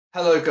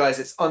Hello guys,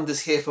 it's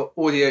Anders here for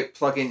Audio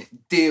Plugin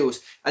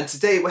Deals, and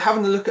today we're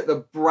having a look at the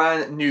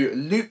brand new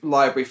loop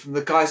library from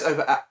the guys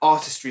over at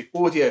Artistry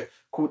Audio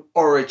called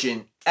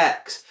Origin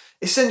X.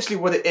 Essentially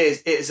what it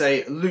is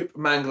a loop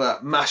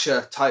mangler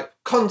masher type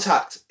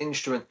Kontakt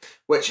instrument,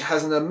 which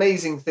has an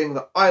amazing thing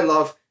that I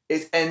love.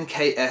 Is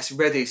NKS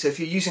ready. So if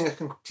you're using a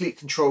complete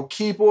control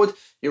keyboard,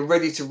 you're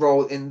ready to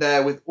roll in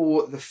there with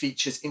all the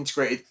features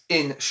integrated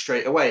in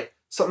straight away.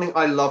 Something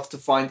I love to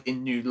find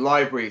in new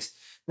libraries.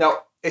 Now,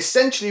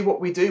 essentially what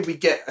we do, we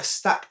get a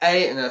stack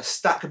A and a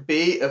stack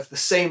B of the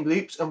same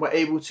loops, and we're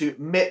able to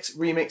mix,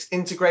 remix,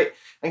 integrate,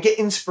 and get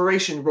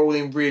inspiration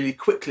rolling really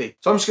quickly.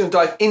 So I'm just going to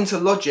dive into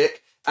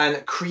Logic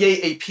and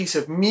create a piece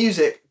of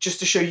music just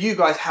to show you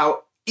guys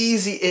how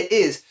easy it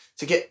is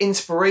to get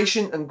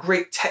inspiration and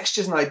great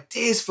textures and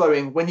ideas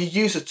flowing when you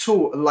use a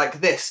tool like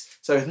this.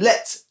 So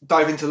let's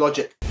dive into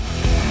Logic.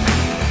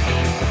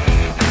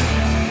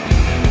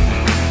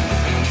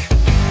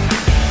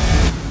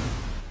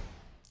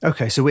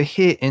 Okay, so we're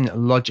here in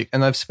Logic,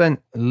 and I've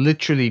spent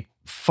literally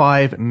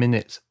 5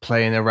 minutes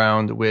playing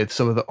around with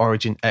some of the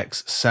Origin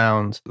X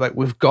sounds. Like,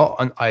 we've got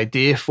an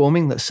idea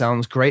forming that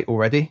sounds great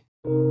already.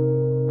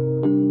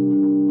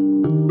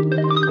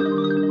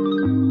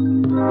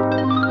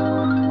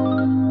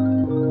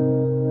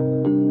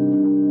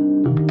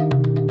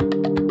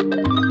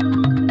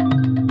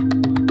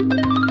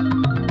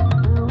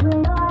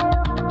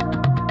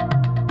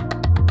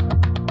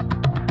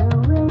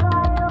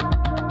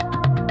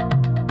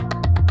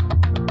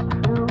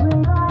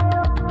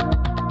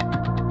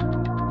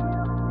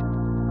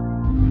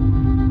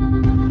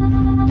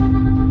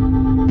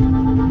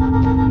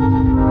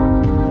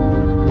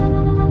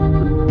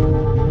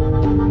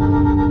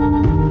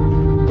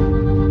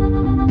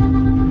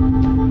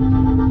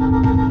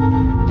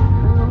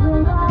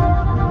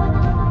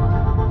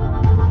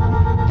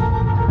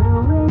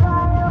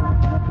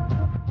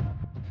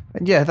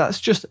 Yeah, that's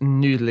just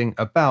noodling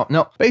about.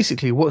 Now,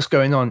 basically what's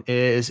going on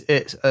is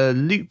it's a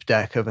loop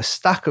deck of a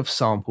stack of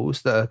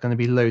samples that are going to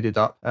be loaded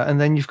up.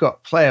 And then you've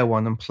got player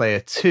 1 and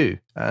player 2.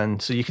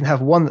 And so you can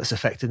have one that's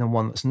affected and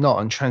one that's not,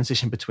 and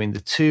transition between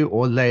the two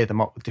or layer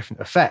them up with different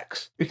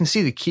effects. You can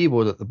see the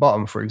keyboard at the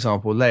bottom. For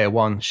example, layer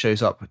 1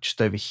 shows up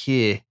just over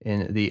here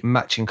in the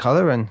matching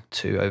color, and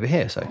 2 over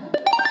here. So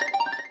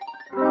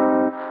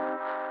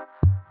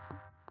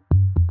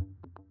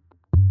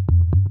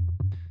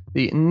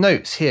the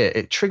notes here,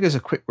 it triggers a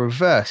quick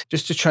reverse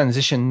just to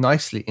transition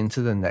nicely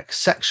into the next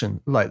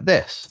section, like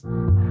this.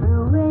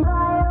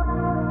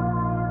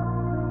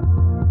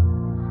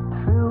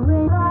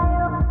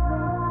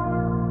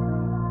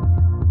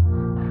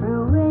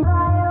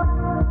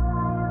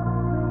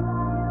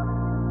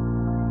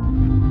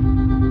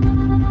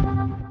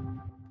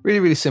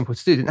 Really simple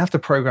to do. Didn't have to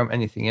program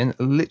anything in,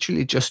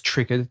 literally just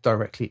triggered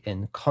directly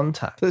in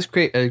Kontakt. So let's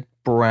create a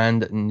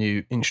brand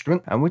new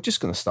instrument, and we're just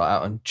going to start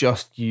out and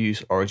just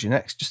use Origin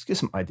X just to get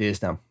some ideas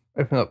down.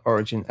 Open up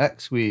Origin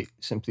X, we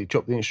simply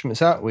drop the instruments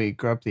out, we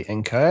grab the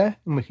encoder,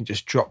 and we can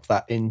just drop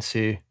that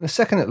into. The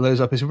second it loads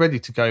up, is ready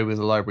to go with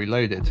the library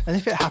loaded. And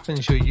if it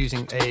happens you're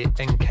using a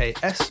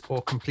NKS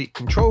or complete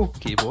control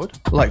keyboard,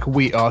 like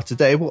we are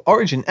today, well,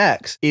 Origin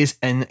X is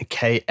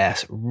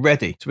NKS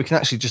ready. So we can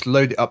actually just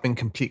load it up in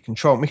complete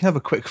control, and we can have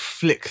a quick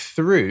flick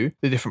through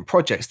the different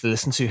projects to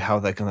listen to how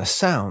they're going to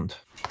sound.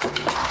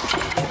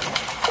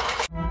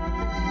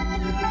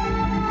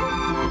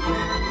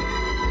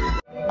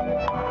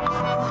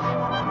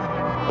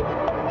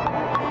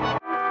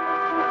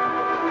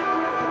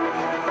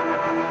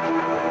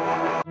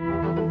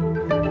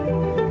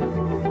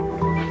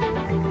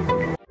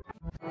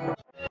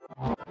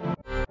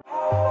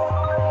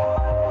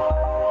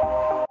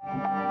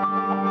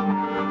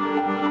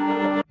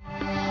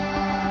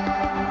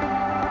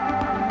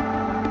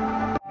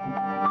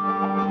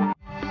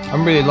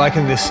 I'm really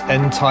liking this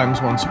end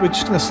times one, so we're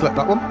just going to select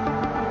that one.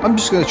 I'm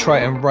just going to try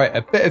and write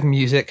a bit of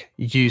music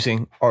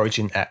using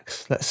Origin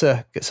X. Let's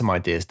get some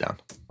ideas down.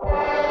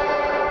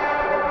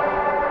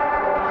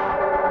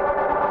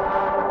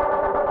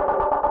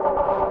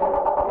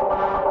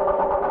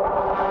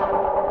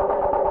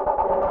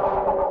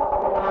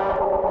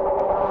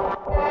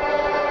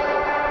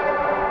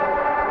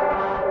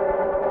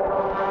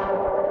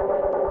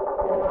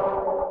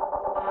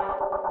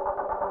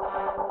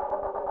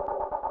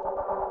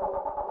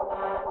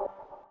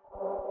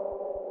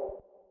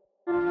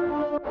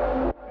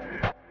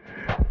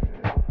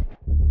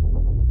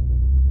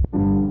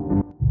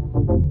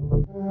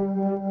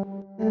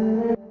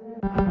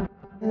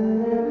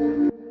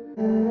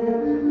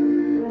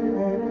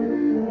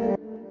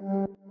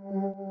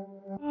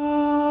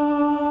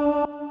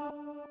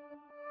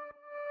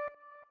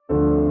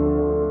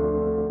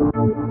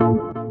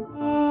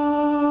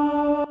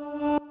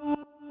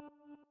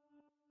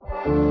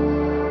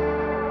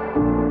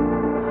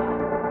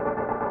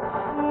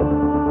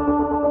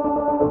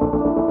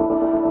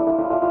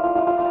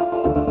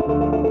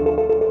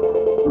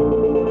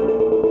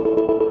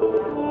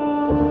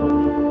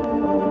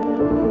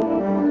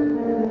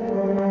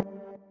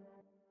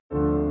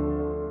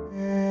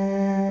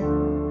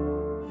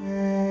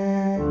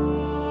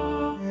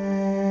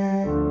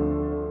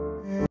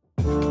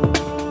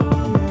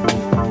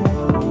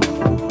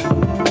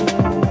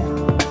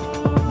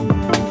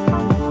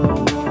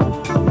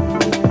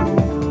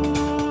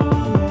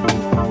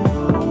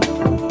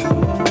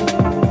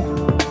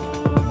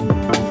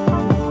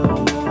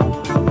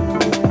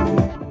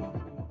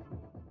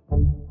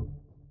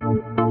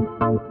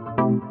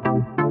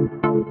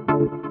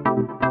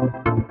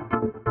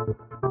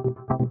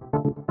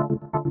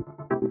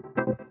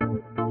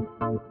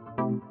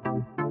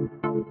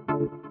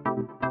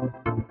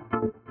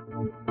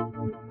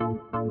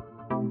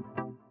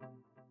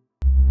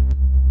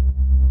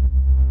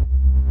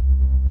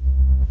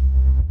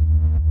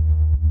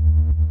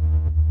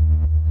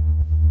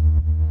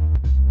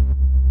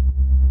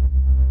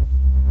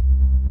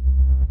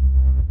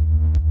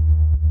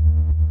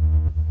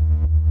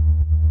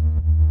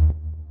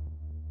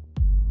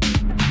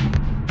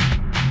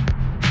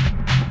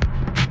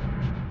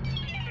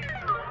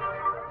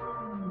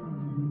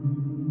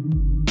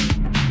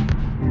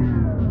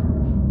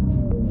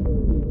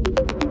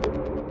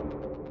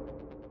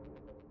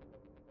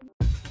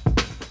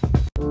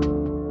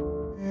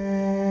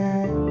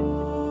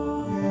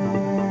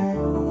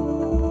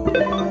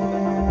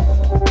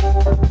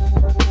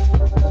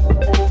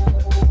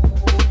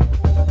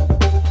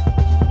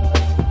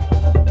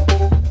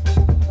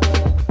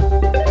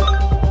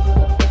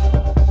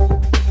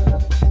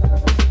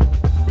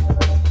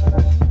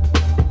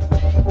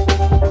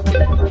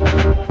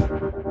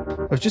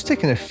 I've just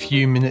taken a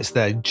few minutes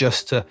there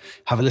just to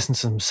have a listen to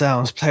some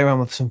sounds, play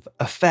around with some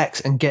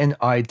effects and get an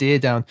idea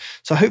down.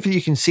 So hopefully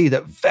you can see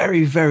that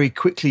very, very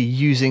quickly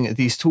using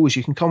these tools,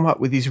 you can come up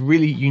with these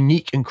really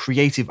unique and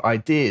creative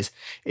ideas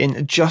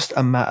in just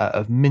a matter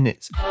of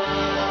minutes.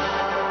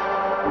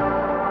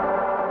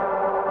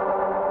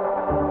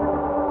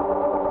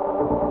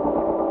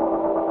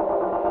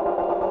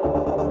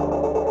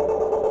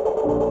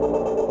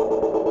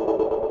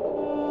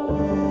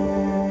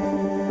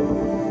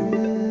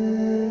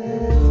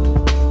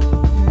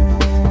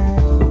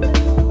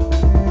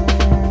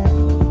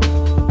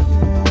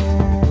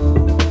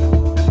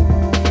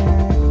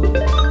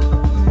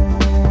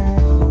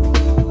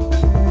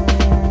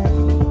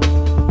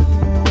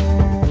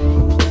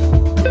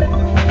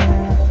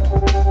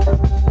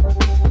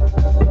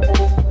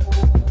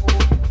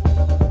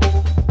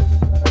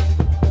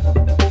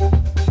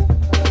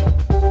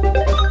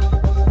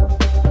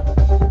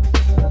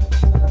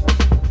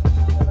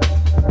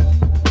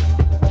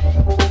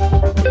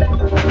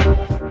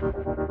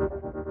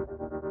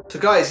 So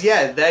guys,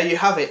 yeah, there you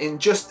have it. In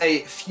just a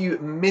few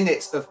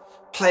minutes of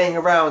playing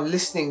around,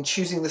 listening,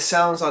 choosing the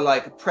sounds I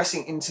like,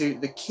 pressing into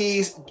the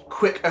keys,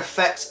 quick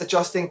effects,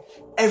 adjusting,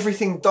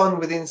 everything done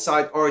with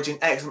inside Origin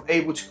X, I'm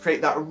able to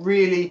create that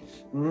really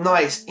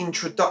nice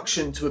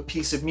introduction to a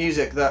piece of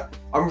music that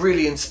I'm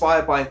really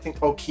inspired by and think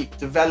I'll keep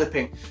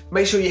developing.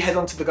 Make sure you head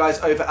on to the guys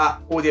over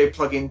at Audio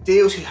Plugin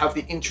Deals who have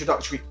the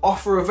introductory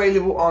offer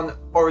available on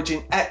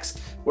Origin X,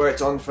 where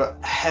it's on for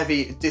a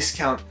heavy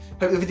discount.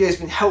 Hope the video has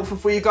been helpful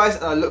for you guys,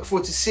 and I look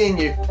forward to seeing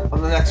you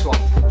on the next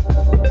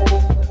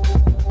one.